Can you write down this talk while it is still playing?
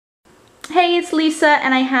Hey, it's Lisa,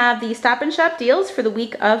 and I have the Stop and Shop deals for the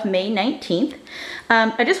week of May 19th.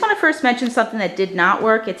 I just want to first mention something that did not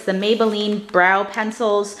work. It's the Maybelline Brow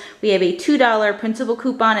Pencils. We have a $2 principal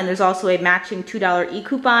coupon, and there's also a matching $2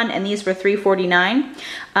 e-coupon, and these were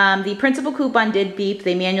 $3.49. The principal coupon did beep.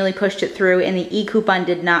 They manually pushed it through, and the e-coupon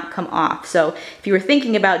did not come off. So if you were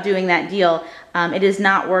thinking about doing that deal, it is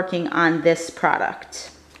not working on this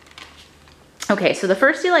product. Okay, so the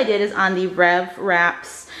first deal I did is on the Rev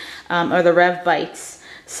Wraps, or the Rev Bites.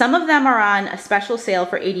 Some of them are on a special sale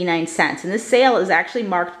for 89 cents, and this sale is actually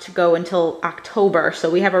marked to go until October, so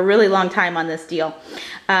we have a really long time on this deal.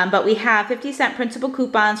 But we have 50-cent principal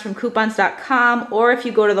coupons from coupons.com, or if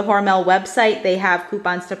you go to the Hormel website, they have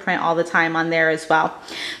coupons to print all the time on there as well.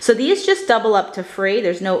 So these just double up to free.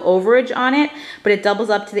 There's no overage on it, but it doubles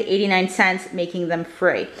up to the 89 cents, making them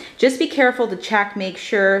free. Just be careful to check, make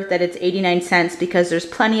sure that it's 89 cents, because there's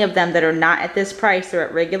plenty of them that are not at this price, they're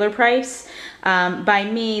at regular price. By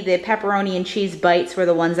me, the pepperoni and cheese bites were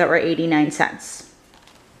the ones that were 89 cents.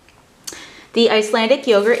 The Icelandic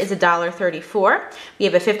yogurt is $1.34. We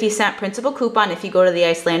have a 50-cent principal coupon if you go to the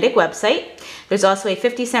Icelandic website. There's also a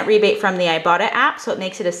 50-cent rebate from the Ibotta app, so it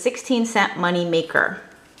makes it a 16-cent money maker.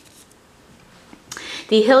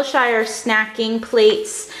 The Hillshire snacking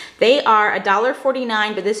plates, they are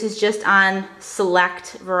 $1.49, but this is just on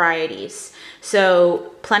select varieties.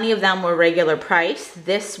 So plenty of them were regular price.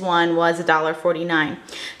 This one was $1.49.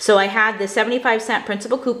 So I had the 75-cent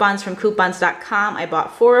principal coupons from coupons.com. I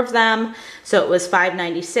bought 4 of them, so it was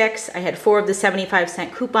 $5.96. I had 4 of the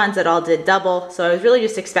 75-cent coupons that all did double, so I was really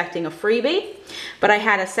just expecting a freebie. But I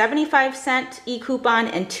had a 75-cent e-coupon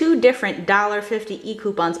and 2 different $1.50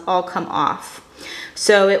 e-coupons all come off.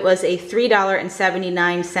 So it was a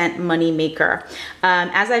 $3.79 money maker.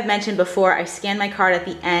 As I've mentioned before, I scan my card at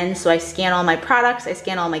the end, so I scan all my products, I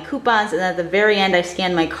scan all my coupons, and then at the very end I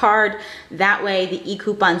scan my card. That way the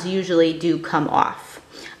e-coupons usually do come off.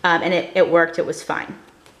 And it worked, it was fine.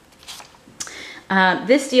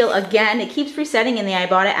 This deal, again, it keeps resetting in the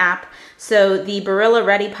Ibotta app. So the Barilla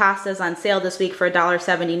Ready Pasta is on sale this week for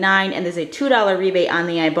 $1.79, and there's a $2 rebate on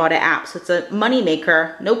the Ibotta app. So it's a money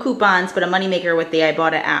maker, no coupons, but a money maker with the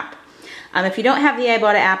Ibotta app. If you don't have the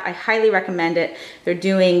Ibotta app, I highly recommend it. They're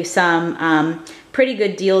doing some pretty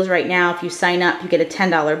good deals right now. If you sign up, you get a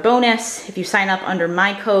 $10 bonus. If you sign up under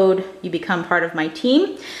my code, you become part of my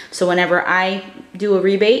team. So whenever I do a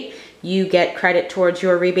rebate, you get credit towards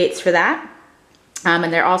your rebates for that.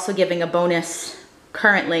 And they're also giving a bonus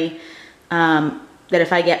currently that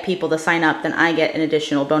if I get people to sign up, then I get an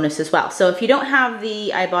additional bonus as well. So if you don't have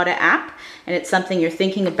the Ibotta app and it's something you're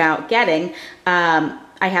thinking about getting, I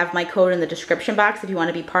have my code in the description box if you want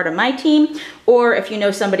to be part of my team, or if you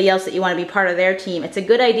know somebody else that you want to be part of their team. It's a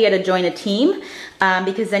good idea to join a team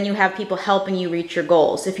because then you have people helping you reach your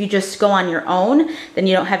goals. If you just go on your own, then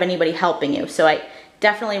you don't have anybody helping you. So I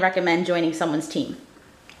definitely recommend joining someone's team.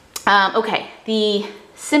 Okay, the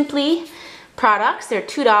Simply products, they're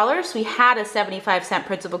 $2. We had a 75-cent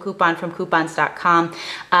principal coupon from coupons.com.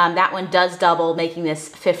 That one does double, making this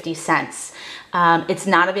 50 cents. It's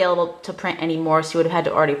not available to print anymore, so you would have had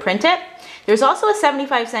to already print it. There's also a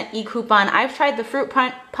 75-cent e-coupon. I've tried the fruit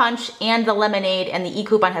punch and the lemonade, and the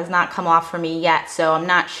e-coupon has not come off for me yet, so I'm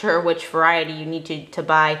not sure which variety you need to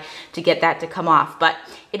buy to get that to come off. But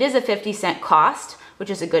it is a 50-cent cost,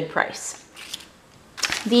 which is a good price.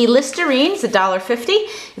 The Listerine is $1.50.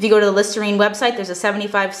 If you go to the Listerine website, there's a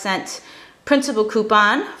 75-cent principal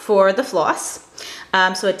coupon for the floss.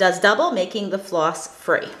 So it does double, making the floss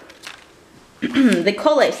free. The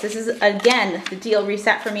Colace, this is again the deal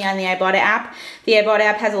reset for me on the Ibotta app. The Ibotta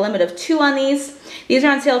app has a limit of 2 on these. These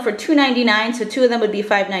are on sale for $2.99, so 2 of them would be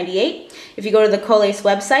 $5.98. If you go to the Colace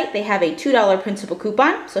website, they have a $2 principal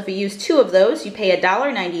coupon. So if you use 2 of those, you pay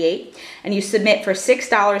 $1.98 and you submit for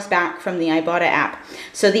 $6 back from the Ibotta app.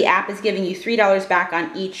 So the app is giving you $3 back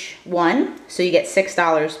on each one, so you get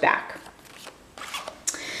 $6 back.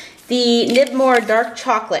 The Nibmore Dark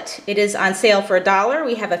Chocolate, it is on sale for $1.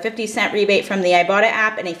 We have a 50-cent rebate from the Ibotta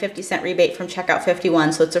app and a 50-cent rebate from Checkout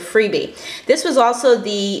 51, so it's a freebie. This was also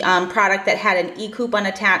the product that had an e-coupon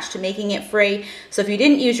attached to making it free. So if you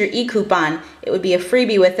didn't use your e-coupon, it would be a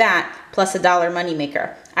freebie with that plus a $1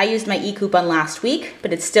 moneymaker. I used my e-coupon last week,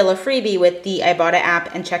 but it's still a freebie with the Ibotta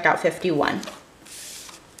app and Checkout 51.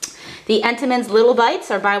 The Entenmann's Little Bites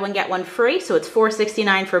are buy one, get one free, so it's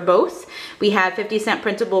 $4.69 for both. We have 50-cent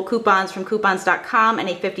printable coupons from coupons.com and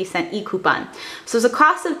a 50-cent e-coupon. So it's a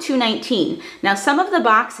cost of $2.19. Now some of the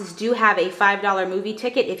boxes do have a $5 movie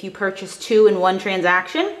ticket if you purchase 2 in one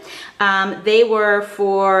transaction. They were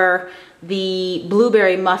for the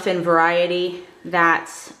blueberry muffin variety. that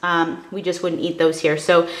we just wouldn't eat those here,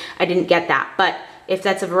 so I didn't get that. But if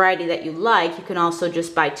that's a variety that you like, you can also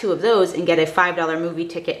just buy 2 of those and get a $5 movie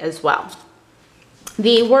ticket as well.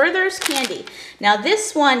 The Werther's candy. Now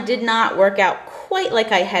this one did not work out quite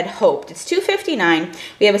like I had hoped. It's $2.59.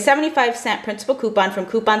 We have a 75-cent principal coupon from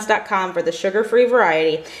coupons.com for the sugar-free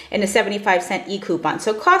variety and a 75-cent e-coupon.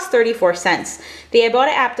 So it costs 34 cents. The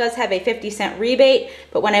Ibotta app does have a 50-cent rebate,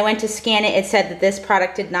 but when I went to scan it, it said that this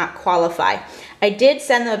product did not qualify. I did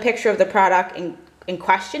send them a picture of the product and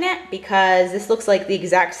question it, because this looks like the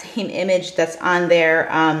exact same image that's on their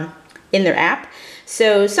in their app.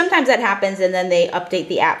 So sometimes that happens and then they update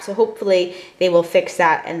the app. So hopefully they will fix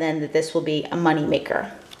that, and then that this will be a money maker.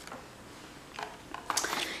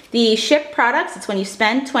 The Schick products, it's when you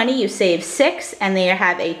spend $20, you save $6, and they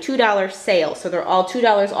have a $2 sale. So they're all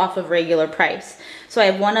 $2 off of regular price. So I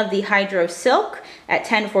have 1 of the Hydro Silk at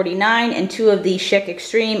 $10.49 and 2 of the Schick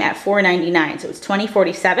Extreme at $4.99. So it's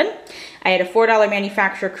 $20.47. I had a $4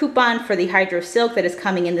 manufacturer coupon for the Hydro Silk that is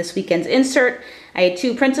coming in this weekend's insert. I had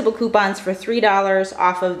 2 principal coupons for $3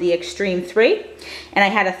 off of the Extreme 3. And I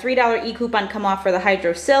had a $3 e-coupon come off for the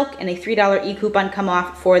Hydro Silk and a $3 e-coupon come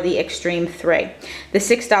off for the Extreme 3. The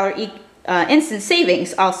 $6 instant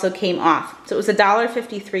savings also came off. So it was a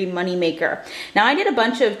 $1.53 money maker. Now I did a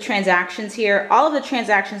bunch of transactions here. All of the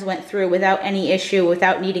transactions went through without any issue,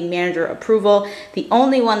 without needing manager approval. The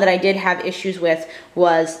only one that I did have issues with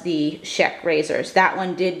was the Schick razors. That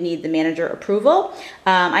one did need the manager approval.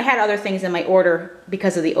 I had other things in my order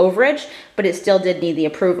because of the overage, but it still did need the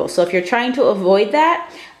approval. So if you're trying to avoid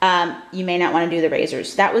that, you may not want to do the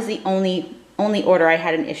razors. That was the only order I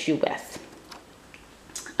had an issue with.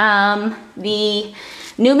 The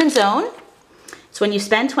Newman's Own, so when you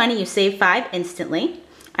spend $20, you save $5 instantly.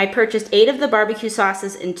 I purchased 8 of the barbecue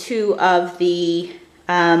sauces and 2 of the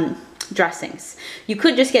dressings. You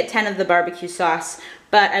could just get 10 of the barbecue sauce,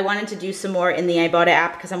 but I wanted to do some more in the Ibotta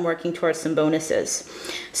app because I'm working towards some bonuses.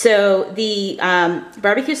 So the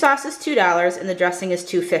barbecue sauce is $2 and the dressing is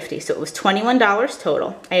 $2.50, so it was $21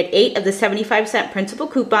 total. I had 8 of the 75-cent principal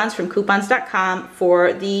coupons from coupons.com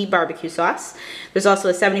for the barbecue sauce. There's also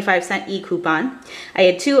a 75-cent e-coupon. I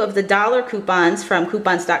had 2 of the $1 coupons from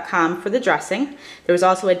coupons.com for the dressing. There was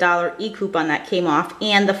also a $1 e-coupon that came off,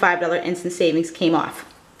 and the $5 instant savings came off.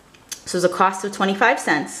 So it was a cost of 25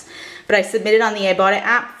 cents. But I submitted on the Ibotta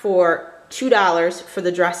app for $2 for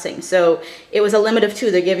the dressing. So it was a limit of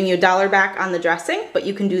 2. They're giving you $1 back on the dressing, but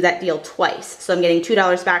you can do that deal twice. So I'm getting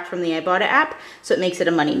 $2 back from the Ibotta app, so it makes it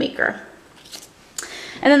a money maker.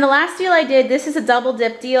 And then the last deal I did, this is a double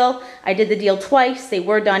dip deal. I did the deal twice. They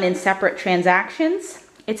were done in separate transactions.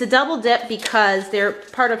 It's a double dip because they're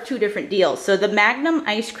part of 2 different deals. So the Magnum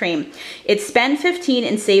ice cream, it's spend $15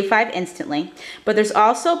 and save $5 instantly. But there's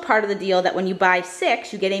also part of the deal that when you buy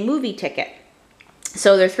 6, you get a movie ticket.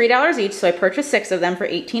 So they're $3 each, so I purchased 6 of them for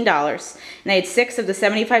 $18. And I had 6 of the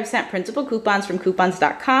 75-cent principal coupons from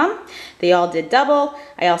coupons.com. They all did double.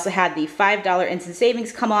 I also had the $5 instant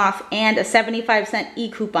savings come off and a 75-cent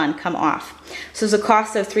e-coupon come off. So it's a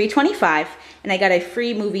cost of $3.25, and I got a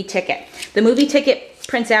free movie ticket. The movie ticket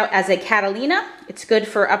prints out as a Catalina. It's good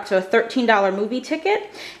for up to a $13 movie ticket,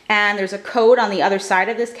 and there's a code on the other side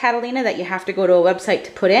of this Catalina that you have to go to a website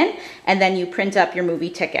to put in, and then you print up your movie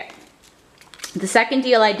ticket. The second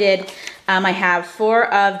deal I did, I have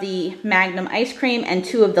 4 of the Magnum ice cream and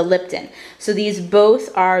 2 of the Lipton. So these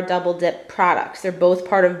both are double dip products. They're both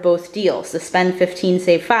part of both deals. The spend 15,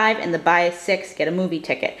 save 5, and the buy 6, get a movie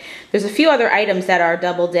ticket. There's a few other items that are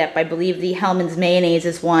double dip. I believe the Hellmann's mayonnaise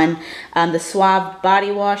is one. The Suave body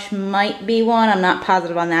wash might be one. I'm not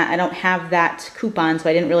positive on that. I don't have that coupon, so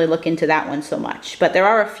I didn't really look into that one so much. But there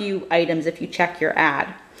are a few items if you check your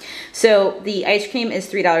ad. So the ice cream is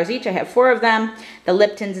 $3 each. I have 4 of them. The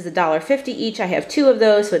Lipton's is $1.50 each. I have 2 of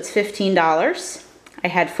those, so it's $15. I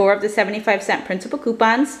had 4 of the 75-cent principal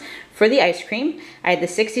coupons for the ice cream. I had the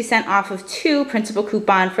 60-cent off of 2 principal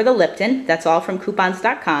coupon for the Lipton. That's all from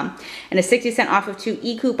coupons.com. And a 60-cent off of 2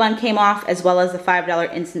 e-coupon came off, as well as the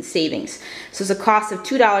 $5 instant savings. So it's a cost of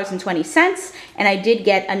 $2.20, and I did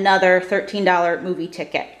get another $13 movie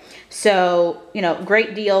ticket. So, you know,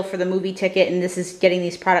 great deal for the movie ticket, and this is getting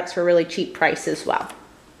these products for a really cheap price as well.